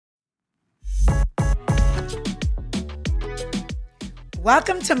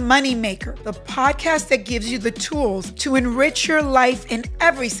Welcome to Moneymaker, the podcast that gives you the tools to enrich your life in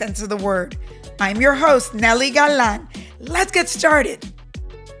every sense of the word. I'm your host, Nelly Galan. Let's get started.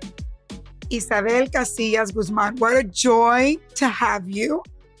 Isabel Casillas, Guzman, what a joy to have you.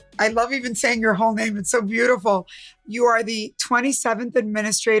 I love even saying your whole name. It's so beautiful. You are the 27th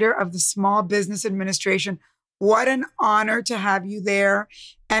administrator of the Small Business Administration. What an honor to have you there.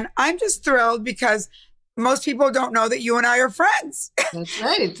 And I'm just thrilled because most people don't know that you and I are friends. That's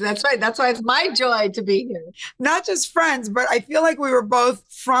right. That's right. That's why it's my joy to be here. Not just friends, but I feel like we were both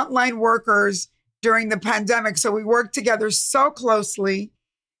frontline workers during the pandemic. So we worked together so closely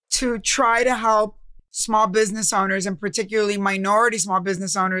to try to help small business owners, and particularly minority small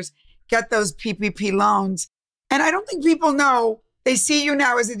business owners, get those PPP loans. And I don't think people know, they see you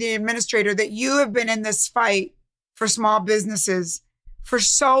now as the administrator, that you have been in this fight for small businesses for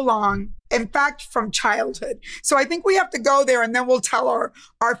so long. In fact, from childhood. So I think we have to go there and then we'll tell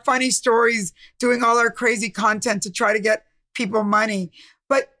our funny stories, doing all our crazy content to try to get people money.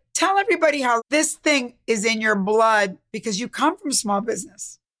 But tell everybody how this thing is in your blood because you come from small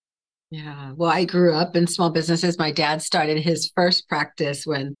business. Yeah. Well, I grew up in small businesses. My dad started his first practice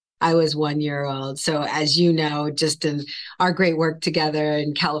when I was 1 year old. So as you know, just in our great work together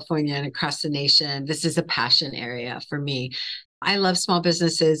in California and across the nation, this is a passion area for me. I love small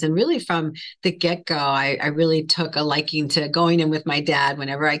businesses. And really from the get-go, I really took a liking to going in with my dad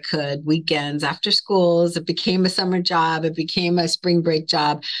whenever I could, weekends, after schools. It became a summer job. It became a spring break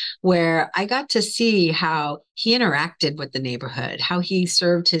job where I got to see how he interacted with the neighborhood, how he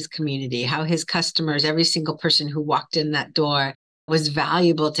served his community, how his customers, every single person who walked in that door was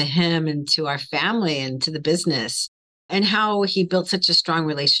valuable to him and to our family and to the business, and how he built such a strong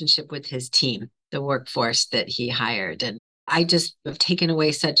relationship with his team, the workforce that he hired. And I just have taken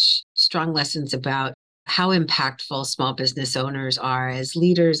away such strong lessons about how impactful small business owners are as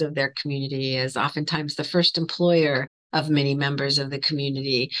leaders of their community, as oftentimes the first employer of many members of the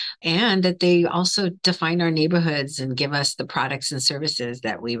community, and that they also define our neighborhoods and give us the products and services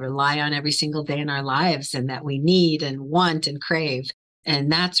that we rely on every single day in our lives and that we need and want and crave.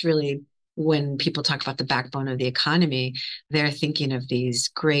 And that's really when people talk about the backbone of the economy, they're thinking of these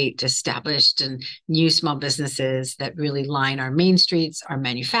great established and new small businesses that really line our main streets, our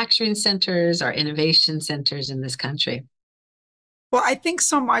manufacturing centers, our innovation centers in this country. Well, I think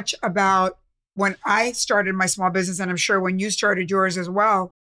so much about when I started my small business, and I'm sure when you started yours as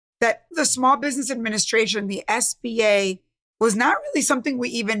well, that the Small Business Administration, the SBA, was not really something we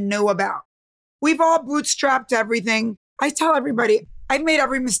even knew about. We've all bootstrapped everything. I tell everybody, I made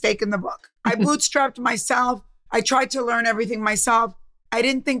every mistake in the book. I bootstrapped myself. I tried to learn everything myself. I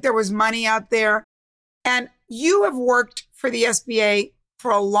didn't think there was money out there. And you have worked for the SBA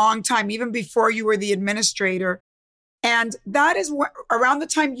for a long time, even before you were the administrator. And that is around the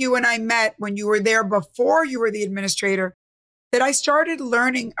time you and I met, when you were there before you were the administrator, that I started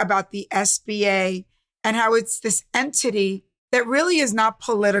learning about the SBA and how it's this entity that really is not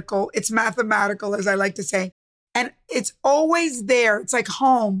political. It's mathematical, as I like to say. And it's always there. It's like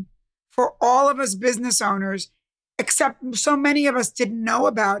home for all of us business owners, except so many of us didn't know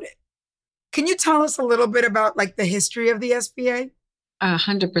about it. Can you tell us a little bit about like the history of the SBA?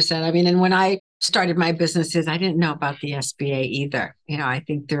 100%. I mean, and when I started my businesses, I didn't know about the SBA either. I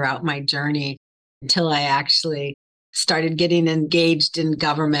think throughout my journey, until I actually started getting engaged in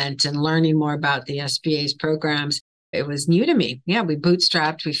government and learning more about the SBA's programs, it was new to me. Yeah, we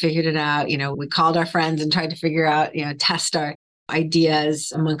bootstrapped, we figured it out. We called our friends and tried to figure out, test our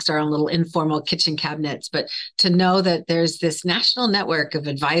ideas amongst our own little informal kitchen cabinets. But to know that there's this national network of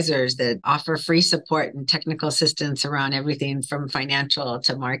advisors that offer free support and technical assistance around everything from financial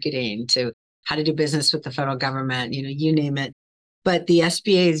to marketing to how to do business with the federal government, you name it. But the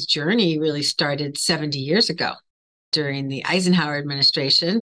SBA's journey really started 70 years ago during the Eisenhower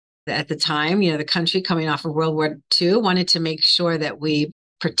administration. At the time, the country coming off of World War II wanted to make sure that we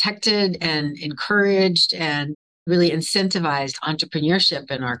protected and encouraged and really incentivized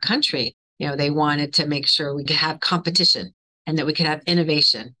entrepreneurship in our country. They wanted to make sure we could have competition and that we could have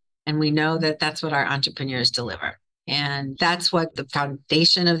innovation. And we know that that's what our entrepreneurs deliver. And that's what the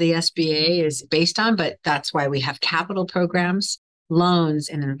foundation of the SBA is based on. But that's why we have capital programs, loans,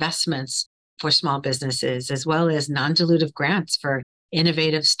 and investments for small businesses, as well as non-dilutive grants for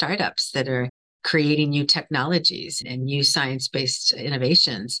innovative startups that are creating new technologies and new science-based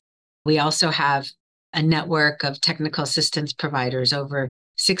innovations. We also have a network of technical assistance providers, over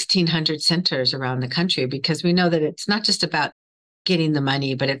 1,600 centers around the country, because we know that it's not just about getting the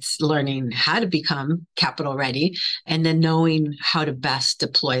money, but it's learning how to become capital ready and then knowing how to best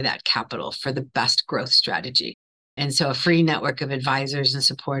deploy that capital for the best growth strategy. And so a free network of advisors and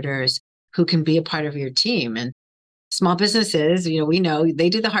supporters who can be a part of your team. And small businesses, we know they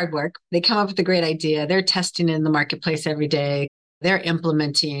do the hard work. They come up with a great idea. They're testing in the marketplace every day. They're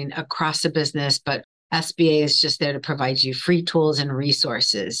implementing across the business, but SBA is just there to provide you free tools and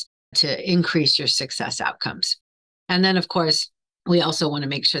resources to increase your success outcomes. And then, of course, we also want to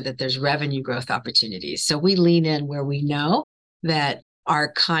make sure that there's revenue growth opportunities. So we lean in where we know that our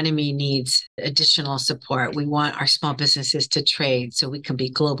economy needs additional support. We want our small businesses to trade so we can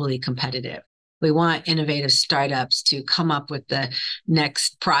be globally competitive. We want innovative startups to come up with the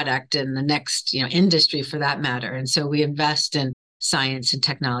next product and the next, industry for that matter. And so we invest in science and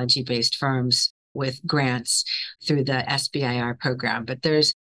technology-based firms with grants through the SBIR program. But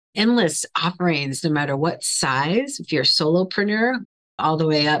there's endless offerings, no matter what size. If you're a solopreneur, all the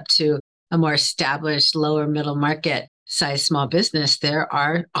way up to a more established lower middle market size small business, there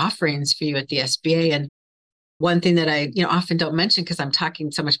are offerings for you at the SBA. And one thing that I often don't mention because I'm talking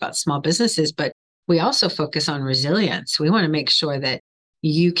so much about small businesses, but we also focus on resilience. We want to make sure that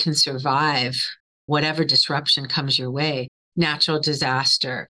you can survive whatever disruption comes your way, natural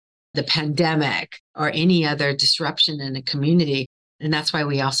disaster, the pandemic, or any other disruption in a community. And that's why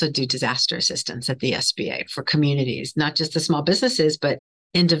we also do disaster assistance at the SBA for communities, not just the small businesses, but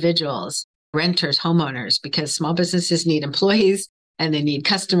individuals, renters, homeowners, because small businesses need employees and they need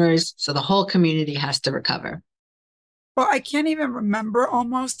customers. So the whole community has to recover. Well, I can't even remember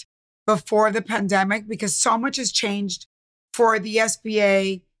almost before the pandemic because so much has changed for the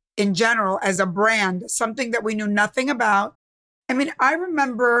SBA in general as a brand, something that we knew nothing about. I mean, I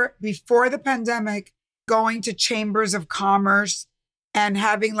remember before the pandemic going to chambers of commerce and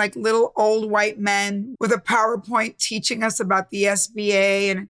having like little old white men with a PowerPoint teaching us about the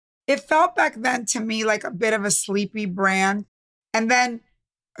SBA. And it felt back then to me like a bit of a sleepy brand. And then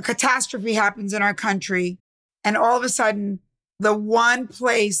a catastrophe happens in our country. And all of a sudden, the one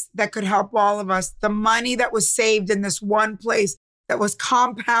place that could help all of us, the money that was saved in this one place that was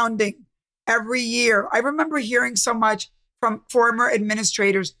compounding every year. I remember hearing so much from former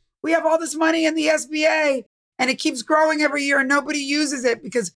administrators. We have all this money in the SBA and it keeps growing every year and nobody uses it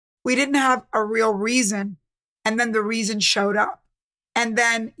because we didn't have a real reason. And then the reason showed up. And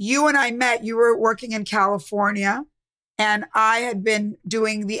then you and I met, you were working in California and I had been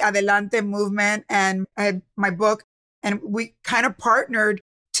doing the Adelante movement and I had my book and we kind of partnered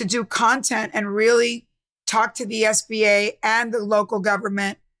to do content and really talk to the SBA and the local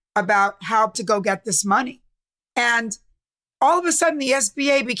government about how to go get this money. And all of a sudden the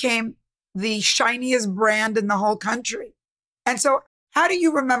SBA became the shiniest brand in the whole country. And so how do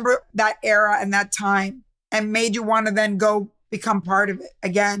you remember that era and that time and made you want to then go become part of it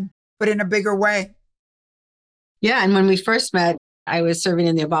again, but in a bigger way? Yeah. And when we first met, I was serving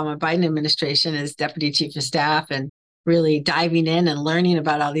in the Obama-Biden administration as deputy chief of staff and really diving in and learning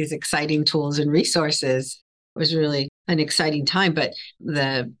about all these exciting tools and resources. It was really an exciting time. But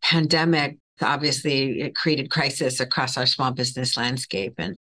the pandemic, obviously, it created crisis across our small business landscape.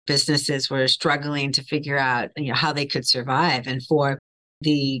 And businesses were struggling to figure out how they could survive. And for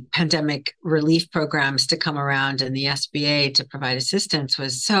the pandemic relief programs to come around and the SBA to provide assistance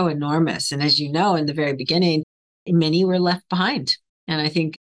was so enormous. And as you know, in the very beginning, many were left behind. And I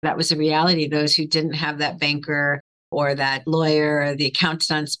think that was a reality. Those who didn't have that banker or that lawyer or the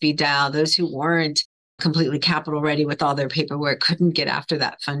accountant on speed dial, those who weren't completely capital ready with all their paperwork couldn't get after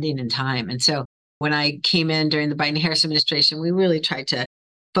that funding in time. And so when I came in during the Biden-Harris administration, we really tried to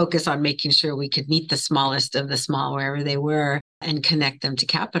focus on making sure we could meet the smallest of the small wherever they were and connect them to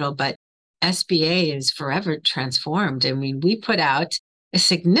capital. But SBA is forever transformed. I mean, we put out a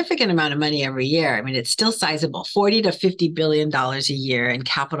significant amount of money every year. I mean, it's still sizable, $40 to $50 billion a year in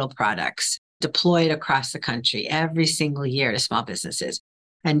capital products deployed across the country every single year to small businesses.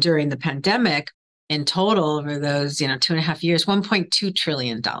 And during the pandemic, in total, over those 2.5 years, $1.2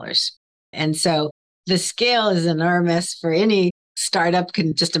 trillion. And so the scale is enormous for any startup.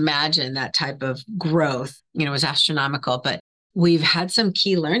 Can just imagine that type of growth, was astronomical. But we've had some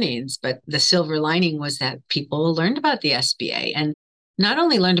key learnings, but the silver lining was that people learned about the SBA and not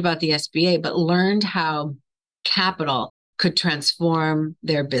only learned about the SBA, but learned how capital could transform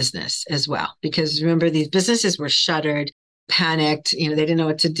their business as well. Because remember, these businesses were shuttered, panicked, they didn't know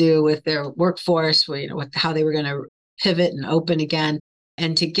what to do with their workforce, how they were going to pivot and open again.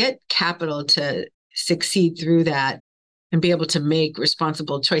 And to get capital to succeed through that and be able to make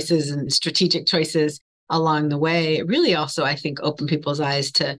responsible choices and strategic choices along the way, it really also, I think, opened people's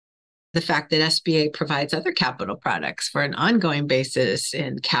eyes to the fact that SBA provides other capital products for an ongoing basis,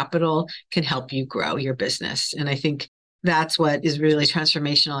 and capital can help you grow your business. And I think that's what is really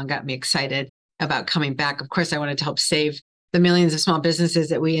transformational and got me excited about coming back. Of course, I wanted to help save the millions of small businesses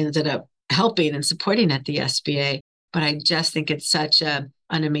that we ended up helping and supporting at the SBA. But I just think it's such an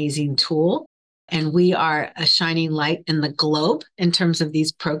amazing tool. And we are a shining light in the globe in terms of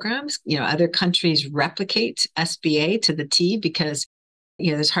these programs. Other countries replicate SBA to the T because,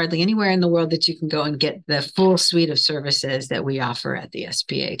 there's hardly anywhere in the world that you can go and get the full suite of services that we offer at the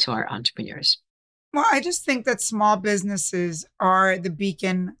SBA to our entrepreneurs. Well, I just think that small businesses are the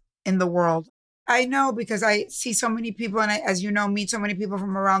beacon in the world. I know because I see so many people and I, as you know, meet so many people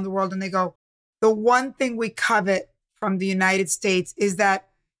from around the world and they go, the one thing we covet from the United States is that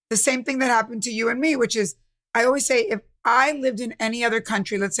the same thing that happened to you and me, which is I always say, if I lived in any other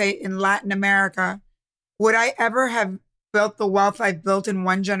country, let's say in Latin America, would I ever have built the wealth I've built in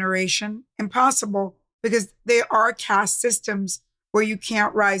one generation? Impossible, because there are caste systems where you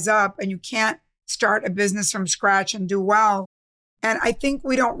can't rise up and you can't start a business from scratch and do well. And I think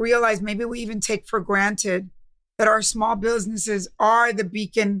we don't realize, maybe we even take for granted that our small businesses are the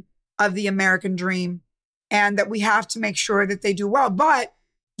beacon of the American dream and that we have to make sure that they do well. But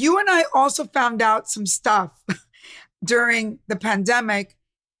you and I also found out some stuff during the pandemic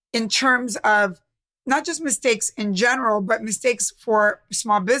in terms of not just mistakes in general, but mistakes for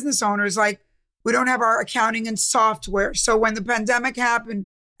small business owners. Like we don't have our accounting and software. So when the pandemic happened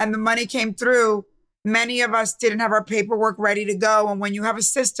and the money came through, many of us didn't have our paperwork ready to go. And when you have a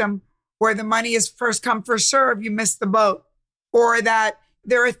system where the money is first come, first serve, you miss the boat. Or that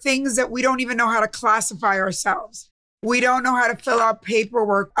there are things that we don't even know how to classify ourselves. We don't know how to fill out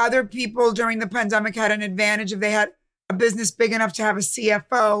paperwork. Other people during the pandemic had an advantage if they had a business big enough to have a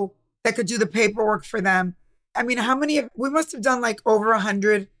CFO that could do the paperwork for them. I mean, we must have done like over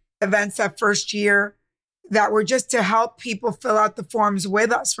 100 events that first year that were just to help people fill out the forms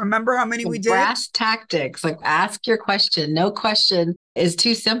with us. Remember how many we did? Brass tactics, like ask your question. No question is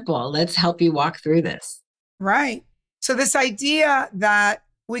too simple. Let's help you walk through this. Right. So this idea that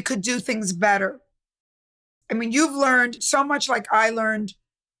we could do things better. I mean, you've learned so much like I learned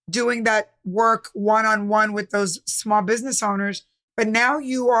doing that work one-on-one with those small business owners, but now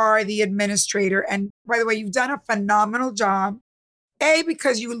you are the administrator. And by the way, you've done a phenomenal job,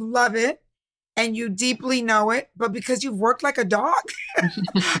 because you love it and you deeply know it, but because you've worked like a dog.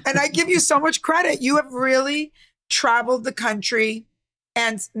 And I give you so much credit. You have really traveled the country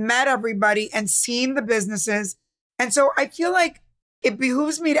and met everybody and seen the businesses. And so I feel like it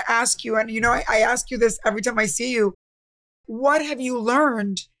behooves me to ask you, and I ask you this every time I see you, what have you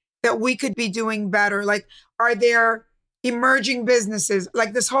learned that we could be doing better? Like, are there emerging businesses,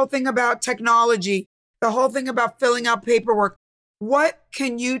 like this whole thing about technology, the whole thing about filling out paperwork? What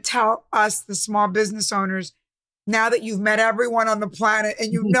can you tell us, the small business owners, now that you've met everyone on the planet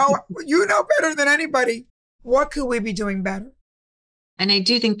and you know better than anybody, what could we be doing better? And I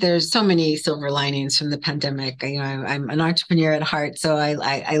do think there's so many silver linings from the pandemic. I'm an entrepreneur at heart, so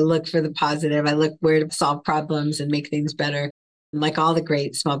I look for the positive. I look where to solve problems and make things better, like all the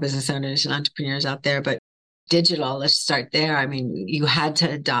great small business owners and entrepreneurs out there. But digital, let's start there. I mean, you had to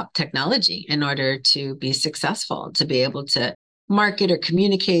adopt technology in order to be successful, to be able to market or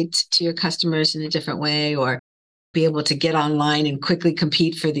communicate to your customers in a different way, or be able to get online and quickly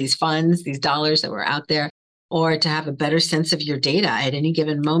compete for these funds, these dollars that were out there, or to have a better sense of your data at any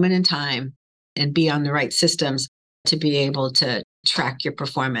given moment in time and be on the right systems to be able to track your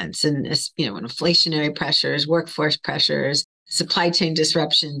performance. And, inflationary pressures, workforce pressures, supply chain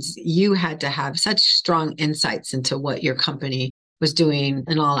disruptions, you had to have such strong insights into what your company was doing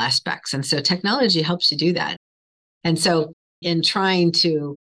in all aspects. And so technology helps you do that. And so in trying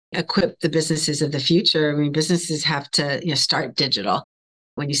to equip the businesses of the future, I mean, businesses have to start digital.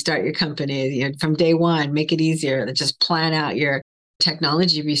 When you start your company, from day one, make it easier to just plan out your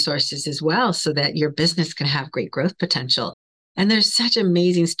technology resources as well so that your business can have great growth potential. And there's such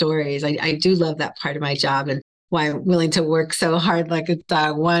amazing stories. I do love that part of my job and why I'm willing to work so hard like a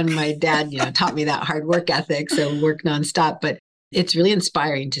dog. One, my dad, taught me that hard work ethic, so work nonstop. But it's really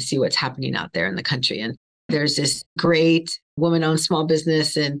inspiring to see what's happening out there in the country. And there's this great woman-owned small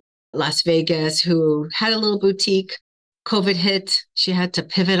business in Las Vegas who had a little boutique. COVID hit. She had to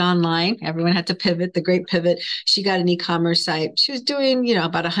pivot online. Everyone had to pivot, the great pivot. She got an e-commerce site. She was doing,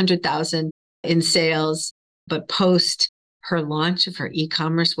 about 100,000 in sales, but post her launch of her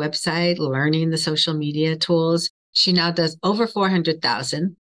e-commerce website, learning the social media tools, she now does over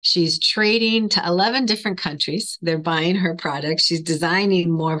 400,000. She's trading to 11 different countries. They're buying her products. She's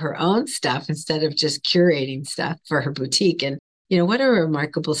designing more of her own stuff instead of just curating stuff for her boutique. And what a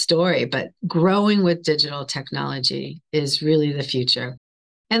remarkable story, but growing with digital technology is really the future.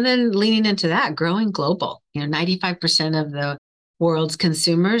 And then leaning into that, growing global. 95% of the world's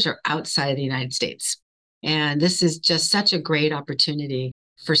consumers are outside the United States. And this is just such a great opportunity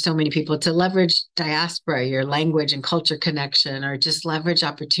for so many people to leverage diaspora, your language and culture connection, or just leverage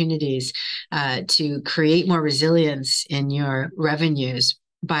opportunities to create more resilience in your revenues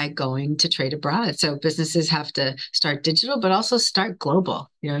by going to trade abroad. So businesses have to start digital, but also start global,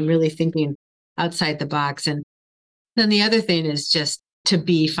 and really thinking outside the box. And then the other thing is just to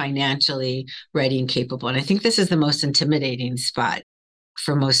be financially ready and capable. And I think this is the most intimidating spot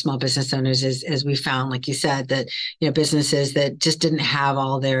for most small business owners is, as we found, like you said, that, businesses that just didn't have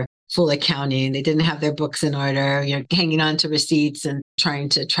all their full accounting, they didn't have their books in order, hanging on to receipts and trying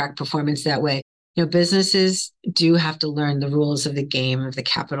to track performance that way. Businesses do have to learn the rules of the game of the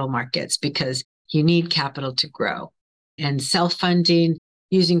capital markets because you need capital to grow. And self-funding,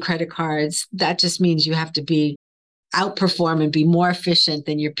 using credit cards, that just means you have to outperform and be more efficient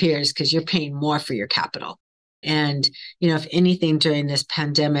than your peers because you're paying more for your capital. And, if anything during this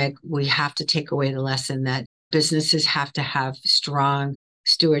pandemic, we have to take away the lesson that businesses have to have strong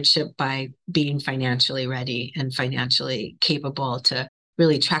stewardship by being financially ready and financially capable to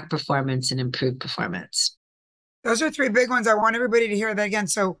really track performance and improve performance. Those are three big ones. I want everybody to hear that again.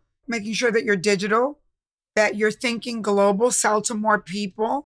 So making sure that you're digital, that you're thinking global, sell to more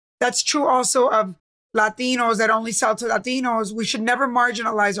people. That's true also of Latinos that only sell to Latinos. We should never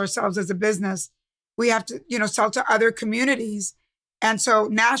marginalize ourselves as a business. We have to, sell to other communities. And so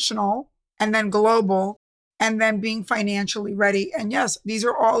national and then global and then being financially ready. And yes, these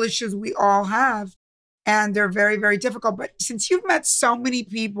are all issues we all have. And they're very, very difficult. But since you've met so many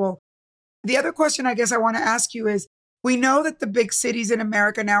people, the other question I guess I want to ask you is, we know that the big cities in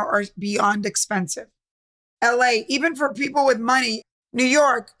America now are beyond expensive. LA, even for people with money, New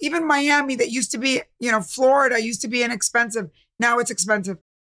York, even Miami that used to be, Florida used to be inexpensive. Now it's expensive.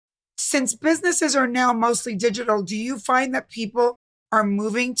 Since businesses are now mostly digital, do you find that people are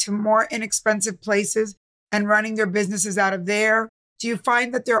moving to more inexpensive places and running their businesses out of there? Do you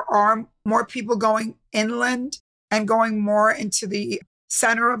find that there are more people going inland and going more into the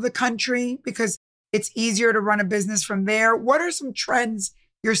center of the country because it's easier to run a business from there? What are some trends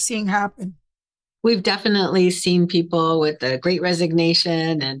you're seeing happen? We've definitely seen people with the great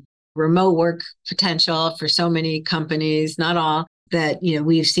resignation and remote work potential for so many companies, not all, that,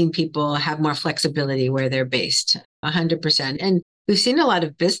 we've seen people have more flexibility where they're based, 100%. And we've seen a lot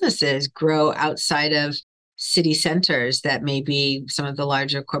of businesses grow outside of city centers that maybe some of the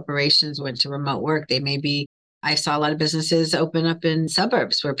larger corporations went to remote work. I saw a lot of businesses open up in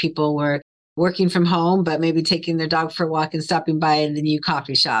suburbs where people were working from home, but maybe taking their dog for a walk and stopping by in the new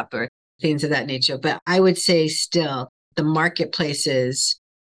coffee shop or things of that nature. But I would say still the marketplaces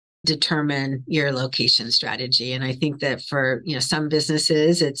determine your location strategy. And I think that for, some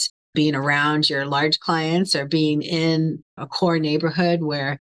businesses, it's being around your large clients or being in a core neighborhood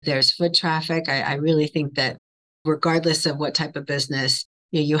where there's foot traffic. I really think that regardless of what type of business,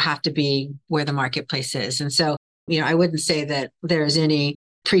 you have to be where the marketplace is. And so, I wouldn't say that there's any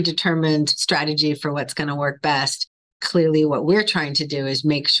predetermined strategy for what's going to work best. Clearly, what we're trying to do is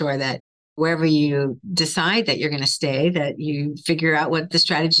make sure that wherever you decide that you're going to stay, that you figure out what the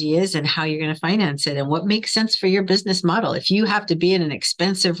strategy is and how you're going to finance it and what makes sense for your business model. If you have to be in an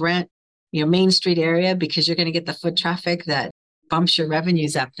expensive rent, Main Street area because you're going to get the foot traffic that bumps your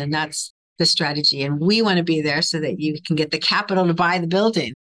revenues up, then that's the strategy. And we want to be there so that you can get the capital to buy the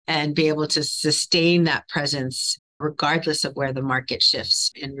building and be able to sustain that presence regardless of where the market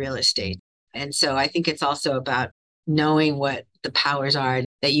shifts in real estate. And so I think it's also about knowing what the powers are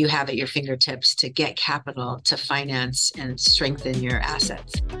that you have at your fingertips to get capital to finance and strengthen your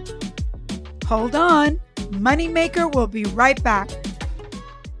assets. Hold on. Moneymaker will be right back.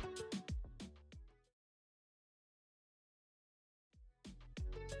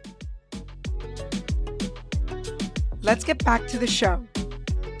 Let's get back to the show.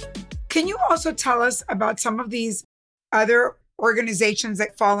 Can you also tell us about some of these other organizations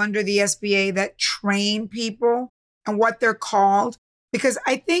that fall under the SBA that train people and what they're called? Because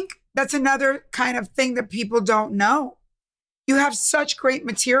I think that's another kind of thing that people don't know. You have such great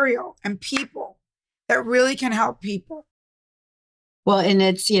material and people that really can help people. Well, and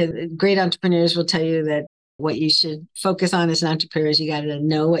it's, great entrepreneurs will tell you that what you should focus on as an entrepreneur is you got to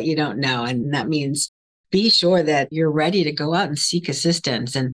know what you don't know. And that means be sure that you're ready to go out and seek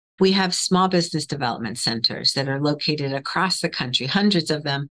assistance. And we have small business development centers that are located across the country, hundreds of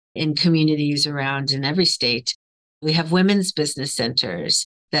them in communities around in every state. We have women's business centers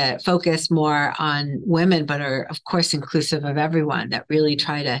that focus more on women, but are, of course, inclusive of everyone, that really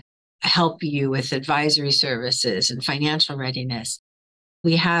try to help you with advisory services and financial readiness.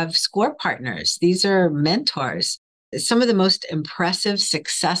 We have SCORE partners. These are mentors some of the most impressive,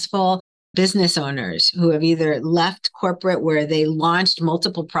 successful business owners who have either left corporate where they launched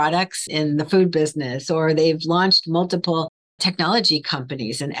multiple products in the food business, or they've launched multiple technology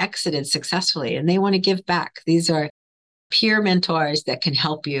companies and exited successfully, and they want to give back. These are peer mentors that can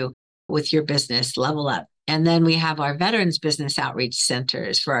help you with your business level up. And then we have our veterans business outreach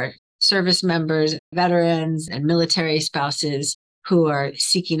centers for our service members, veterans, and military spouses who are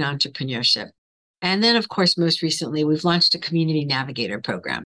seeking entrepreneurship. And then, of course, most recently, we've launched a community navigator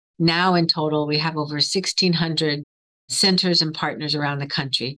program. Now, in total, we have over 1,600 centers and partners around the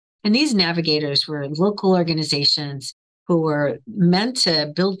country. And these navigators were local organizations who were meant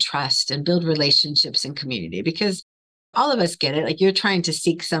to build trust and build relationships in community, because all of us get it. Like, you're trying to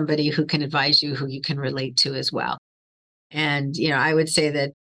seek somebody who can advise you, who you can relate to as well. And, I would say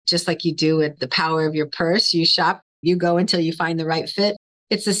that just like you do with the power of your purse, you shop, you go until you find the right fit.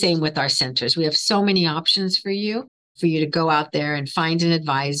 It's the same with our centers. We have so many options for you to go out there and find an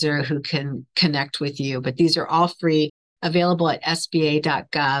advisor who can connect with you. But these are all free, available at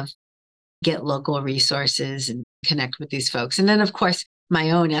sba.gov. Get local resources and connect with these folks. And then, of course, my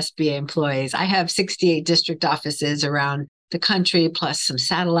own SBA employees. I have 68 district offices around the country, plus some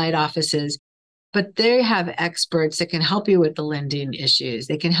satellite offices. But they have experts that can help you with the lending issues.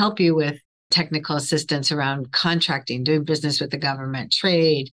 They can help you with technical assistance around contracting, doing business with the government,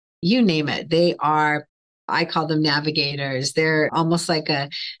 trade, you name it. They are, I call them navigators. They're almost like a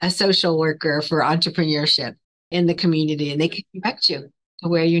social worker for entrepreneurship in the community, and they can direct you to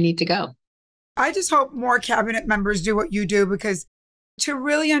where you need to go. I just hope more cabinet members do what you do, because to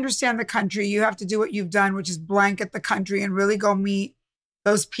really understand the country, you have to do what you've done, which is blanket the country and really go meet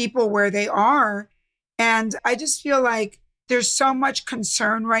those people where they are. And I just feel like there's so much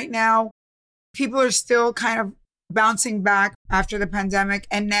concern right now. People are still kind of bouncing back after the pandemic.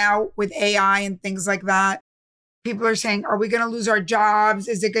 And now with AI and things like that, people are saying, are we going to lose our jobs?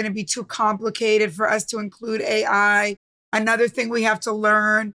 Is it going to be too complicated for us to include AI? Another thing we have to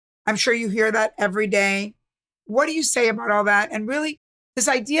learn. I'm sure you hear that every day. What do you say about all that? And really, this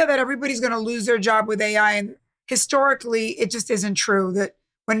idea that everybody's going to lose their job with AI, and historically, it just isn't true. That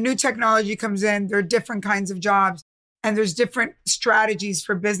when new technology comes in, there are different kinds of jobs and there's different strategies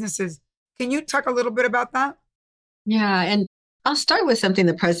for businesses. Can you talk a little bit about that? Yeah. And I'll start with something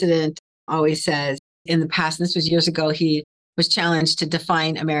the president always says in the past. And this was years ago. He was challenged to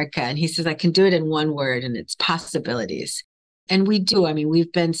define America. And he says, I can do it in one word, and it's possibilities. And we do. I mean,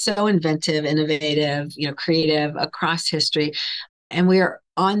 we've been so inventive, innovative, creative across history. And we are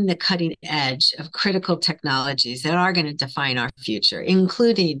on the cutting edge of critical technologies that are going to define our future,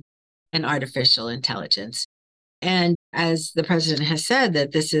 including an artificial intelligence. And as the president has said,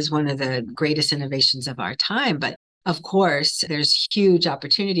 that this is one of the greatest innovations of our time. But of course, there's huge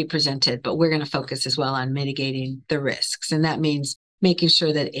opportunity presented, but we're going to focus as well on mitigating the risks. And that means making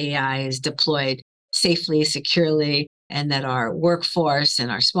sure that AI is deployed safely, securely, and that our workforce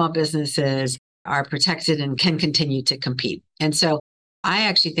and our small businesses are protected and can continue to compete. And so I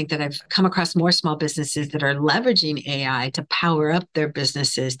actually think that I've come across more small businesses that are leveraging AI to power up their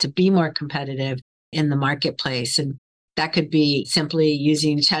businesses to be more competitive in the marketplace. And that could be simply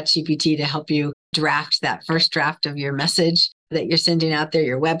using ChatGPT to help you draft that first draft of your message that you're sending out there,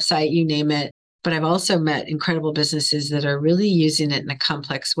 your website, you name it. But I've also met incredible businesses that are really using it in a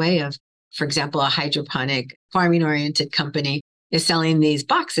complex way of, for example, a hydroponic farming oriented company is selling these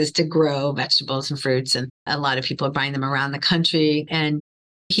boxes to grow vegetables and fruits. And a lot of people are buying them around the country. And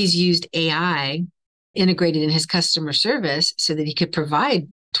he's used AI integrated in his customer service so that he could provide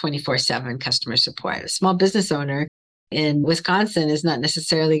 24/7 customer support. A small business owner in Wisconsin is not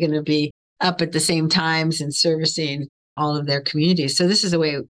necessarily going to be up at the same times and servicing all of their communities. So this is a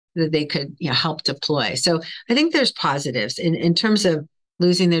way that they could help deploy. So I think there's positives in terms of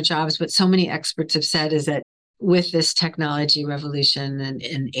losing their jobs. What so many experts have said is that with this technology revolution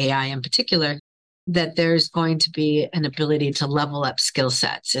and AI in particular, that there's going to be an ability to level up skill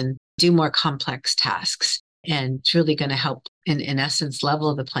sets and do more complex tasks. And it's really going to help, in essence,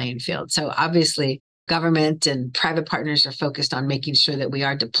 level the playing field. So obviously, government and private partners are focused on making sure that we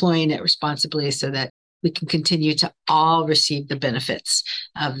are deploying it responsibly so that we can continue to all receive the benefits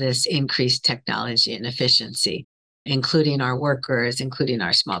of this increased technology and efficiency, including our workers, including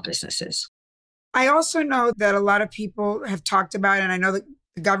our small businesses. I also know that a lot of people have talked about, and I know that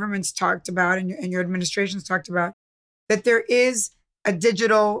the government's talked about and your administration's talked about, that there is a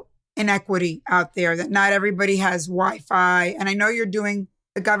digital inequity out there, that not everybody has Wi-Fi. And I know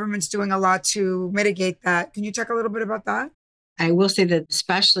the government's doing a lot to mitigate that. Can you talk a little bit about that? I will say that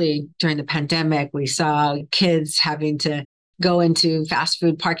especially during the pandemic, we saw kids having to go into fast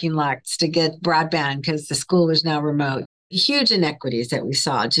food parking lots to get broadband because the school was now remote. Huge inequities that we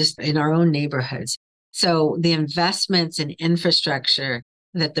saw just in our own neighborhoods. So the investments in infrastructure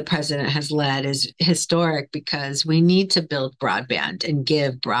that the president has led is historic because we need to build broadband and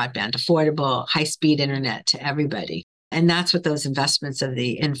give broadband, affordable, high-speed internet to everybody. And that's what those investments of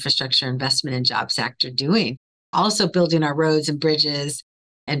the Infrastructure Investment and Jobs Act are doing. Also building our roads and bridges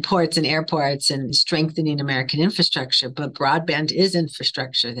and ports and airports and strengthening American infrastructure. But broadband is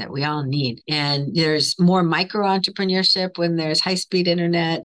infrastructure that we all need. And there's more micro entrepreneurship when there's high-speed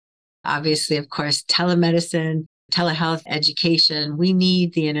internet. Obviously, of course, telemedicine, telehealth, education. We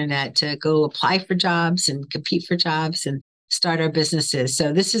need the internet to go apply for jobs and compete for jobs and start our businesses.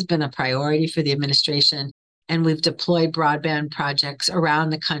 So this has been a priority for the administration. And we've deployed broadband projects around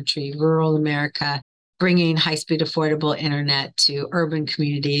the country, rural America, bringing high-speed affordable internet to urban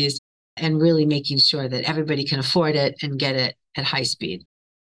communities and really making sure that everybody can afford it and get it at high speed.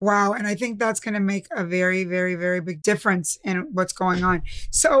 Wow. And I think that's going to make a very, very, very big difference in what's going on.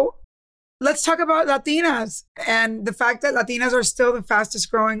 So let's talk about Latinas and the fact that Latinas are still the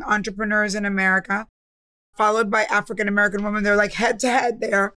fastest growing entrepreneurs in America, followed by African American women. They're like head to head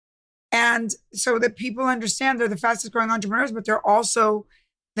there. And so that people understand they're the fastest growing entrepreneurs, but they're also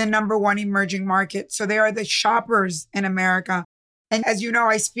the number one emerging market. So they are the shoppers in America. And as you know,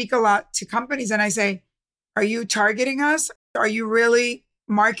 I speak a lot to companies and I say, are you targeting us? Are you really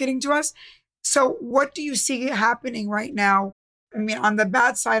marketing to us? So what do you see happening right now? I mean, on the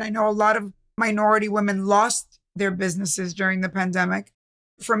bad side, I know a lot of minority women lost their businesses during the pandemic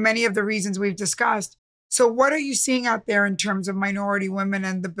for many of the reasons we've discussed. So what are you seeing out there in terms of minority women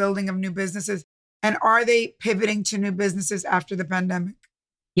and the building of new businesses? And are they pivoting to new businesses after the pandemic?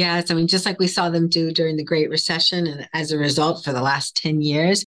 Yes, I mean, just like we saw them do during the Great Recession. And as a result, for the last 10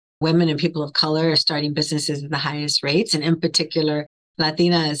 years, women and people of color are starting businesses at the highest rates. And in particular,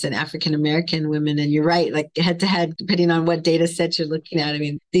 Latinas and African American women. And you're right, like head to head, depending on what data set you're looking at. I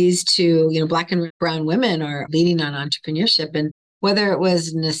mean, these two, Black and brown women are leading on entrepreneurship. And whether it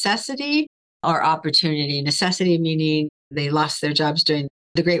was necessity or opportunity, necessity meaning they lost their jobs during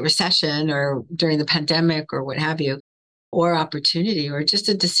the Great Recession or during the pandemic or what have you, or opportunity, or just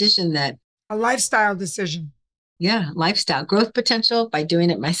a decision that a lifestyle decision. Yeah, lifestyle, growth potential by doing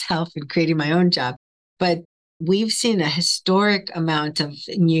it myself and creating my own job. But we've seen a historic amount of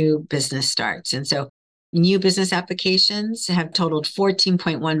new business starts. And so new business applications have totaled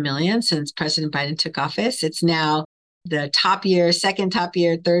 14.1 million since President Biden took office. It's now the top year, second top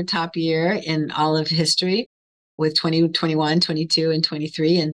year, third top year in all of history with 2021, 22, and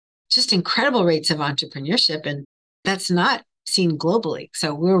 23, and just incredible rates of entrepreneurship. And that's not seen globally.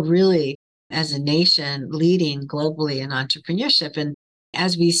 So we're really, as a nation, leading globally in entrepreneurship. And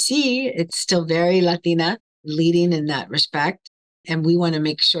as we see, it's still very Latina leading in that respect. And we want to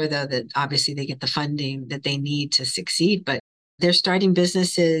make sure, though, that obviously they get the funding that they need to succeed. But they're starting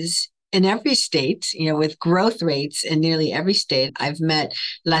businesses in every state, with growth rates in nearly every state. I've met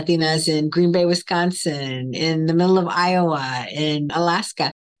Latinas in Green Bay, Wisconsin, in the middle of Iowa, in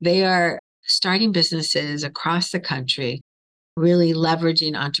Alaska. They are starting businesses across the country, really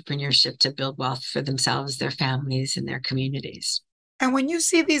leveraging entrepreneurship to build wealth for themselves, their families, and their communities. And when you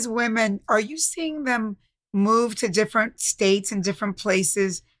see these women, are you seeing them move to different states and different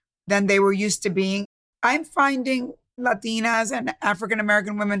places than they were used to being? I'm finding Latinas and African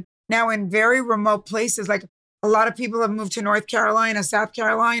American women now in very remote places. Like a lot of people have moved to North Carolina, South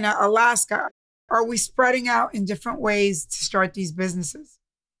Carolina, Alaska. Are we spreading out in different ways to start these businesses?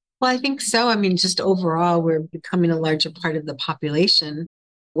 Well, I think so. I mean, just overall, we're becoming a larger part of the population,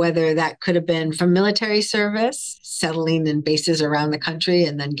 whether that could have been from military service, settling in bases around the country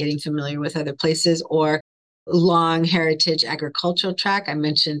and then getting familiar with other places, or long heritage agricultural track. I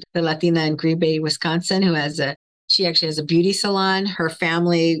mentioned the Latina in Green Bay, Wisconsin, she actually has a beauty salon. Her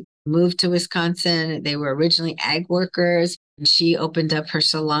family moved to Wisconsin. They were originally ag workers. And she opened up her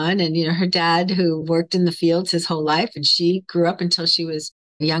salon. And, her dad, who worked in the fields his whole life, and she grew up until she was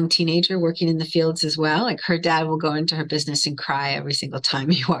a young teenager working in the fields as well. Like her dad will go into her business and cry every single time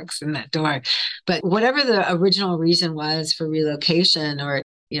he walks in that door. But whatever the original reason was for relocation, or,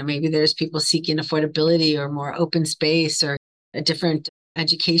 maybe there's people seeking affordability or more open space or a different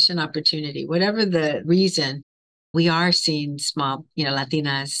education opportunity, whatever the reason, we are seeing small,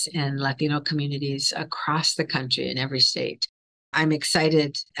 Latinas and Latino communities across the country in every state. I'm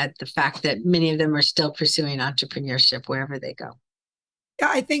excited at the fact that many of them are still pursuing entrepreneurship wherever they go. Yeah,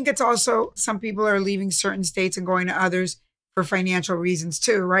 I think it's also some people are leaving certain states and going to others for financial reasons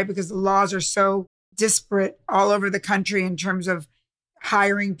too, right? Because the laws are so disparate all over the country in terms of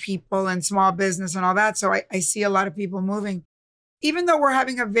hiring people and small business and all that. So I see a lot of people moving. even though we're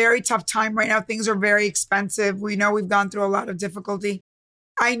having a very tough time right now, things are very expensive. We know we've gone through a lot of difficulty.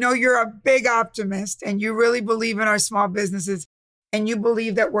 I know you're a big optimist and you really believe in our small businesses and you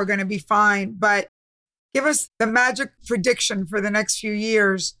believe that we're going to be fine. But give us the magic prediction for the next few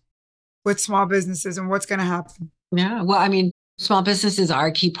years with small businesses and what's going to happen. Yeah. Well, I mean, small businesses are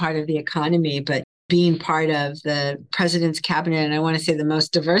a key part of the economy, but being part of the president's cabinet, and I want to say the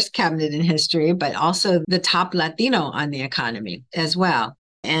most diverse cabinet in history, but also the top Latino on the economy as well.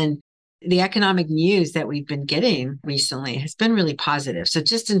 And the economic news that we've been getting recently has been really positive. So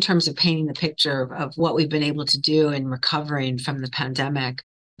just in terms of painting the picture of what we've been able to do in recovering from the pandemic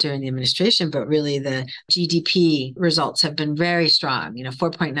during the administration, but really the GDP results have been very strong,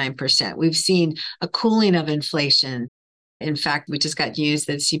 4.9%. We've seen a cooling of inflation. In fact, we just got news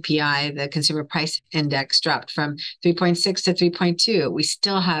that CPI, the Consumer Price Index, dropped from 3.6 to 3.2. We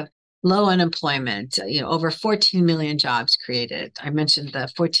still have low unemployment, over 14 million jobs created. I mentioned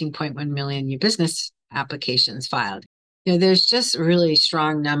the 14.1 million new business applications filed. There's just really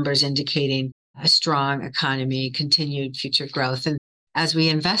strong numbers indicating a strong economy, continued future growth. And as we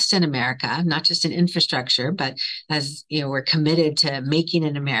invest in America, not just in infrastructure, but as we're committed to making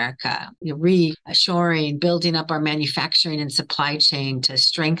in America, reshoring, building up our manufacturing and supply chain to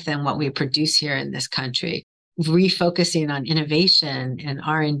strengthen what we produce here in this country, refocusing on innovation and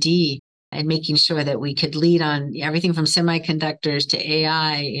R&D and making sure that we could lead on everything from semiconductors to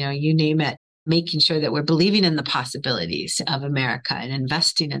AI, you name it, making sure that we're believing in the possibilities of America and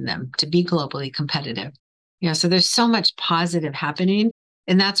investing in them to be globally competitive. So there's so much positive happening.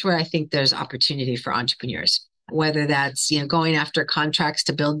 And that's where I think there's opportunity for entrepreneurs, whether that's, going after contracts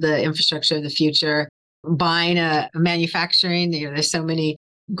to build the infrastructure of the future, buying a manufacturing, there's so many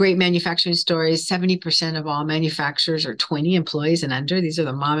great manufacturing stories. 70% of all manufacturers are 20 employees and under. These are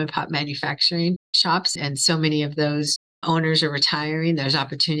the mom and pop manufacturing shops. And so many of those owners are retiring. There's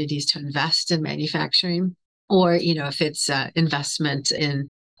opportunities to invest in manufacturing. Or, if it's investment in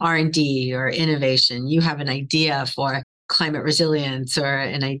R&D or innovation, you have an idea for climate resilience or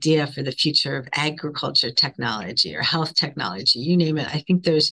an idea for the future of agriculture technology or health technology, you name it. I think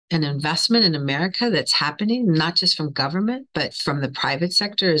there's an investment in America that's happening, not just from government, but from the private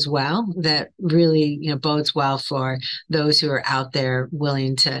sector as well, that really, bodes well for those who are out there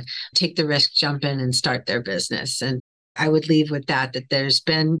willing to take the risk, jump in and start their business. And I would leave with that there's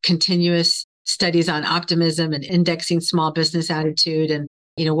been continuous studies on optimism and indexing small business attitude. And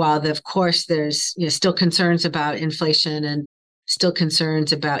while of course there's still concerns about inflation and still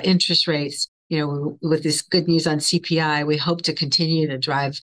concerns about interest rates, with this good news on CPI, we hope to continue to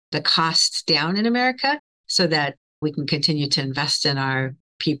drive the costs down in America so that we can continue to invest in our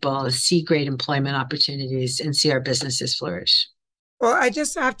people, see great employment opportunities, and see our businesses flourish. Well, I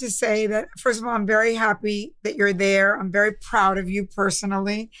just have to say that, first of all, I'm very happy that you're there. I'm very proud of you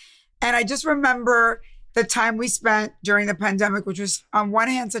personally. And I just remember the time we spent during the pandemic, which was on one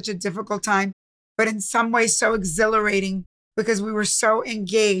hand such a difficult time, but in some ways so exhilarating because we were so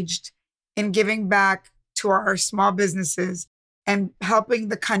engaged in giving back to our small businesses and helping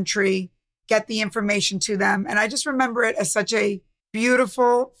the country get the information to them. And I just remember it as such a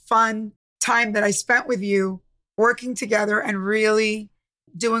beautiful, fun time that I spent with you working together and really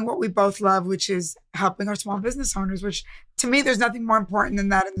doing what we both love, which is helping our small business owners, which to me, there's nothing more important than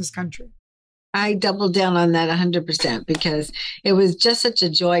that in this country. I doubled down on that 100% because it was just such a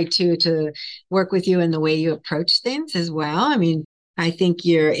joy too to work with you in the way you approach things as well. I mean, I think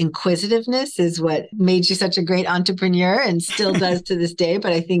your inquisitiveness is what made you such a great entrepreneur and still does to this day.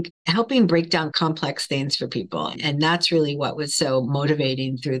 But I think helping break down complex things for people. And that's really what was so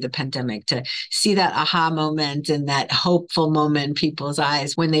motivating through the pandemic, to see that aha moment and that hopeful moment in people's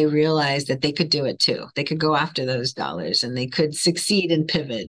eyes when they realized that they could do it too. They could go after those dollars and they could succeed and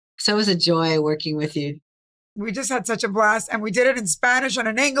pivot. So it was a joy working with you. We just had such a blast, and we did it in Spanish and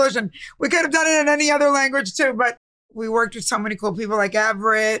in English, and we could have done it in any other language too. But we worked with so many cool people like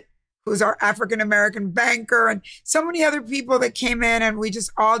Everett, who's our African-American banker, and so many other people that came in, and we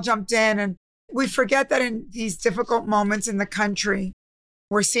just all jumped in. And we forget that in these difficult moments in the country,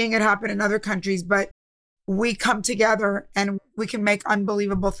 we're seeing it happen in other countries, but we come together and we can make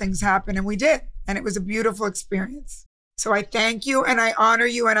unbelievable things happen. And we did. And it was a beautiful experience. So I thank you and I honor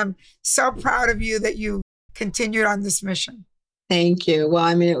you. And I'm so proud of you that you continued on this mission. Thank you. Well,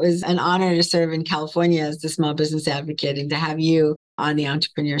 I mean, it was an honor to serve in California as the small business advocate, and to have you on the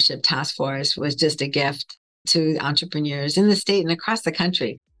entrepreneurship task force was just a gift to entrepreneurs in the state and across the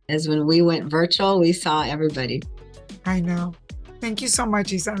country. As when we went virtual, we saw everybody. I know. Thank you so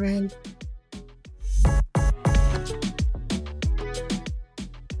much, Isabel.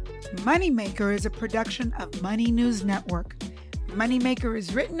 Moneymaker is a production of Money News Network. Moneymaker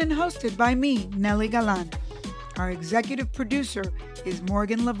is written and hosted by me, Nelly Galan. Our executive producer is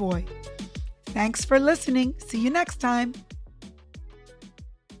Morgan Lavoie. Thanks for listening. See you next time.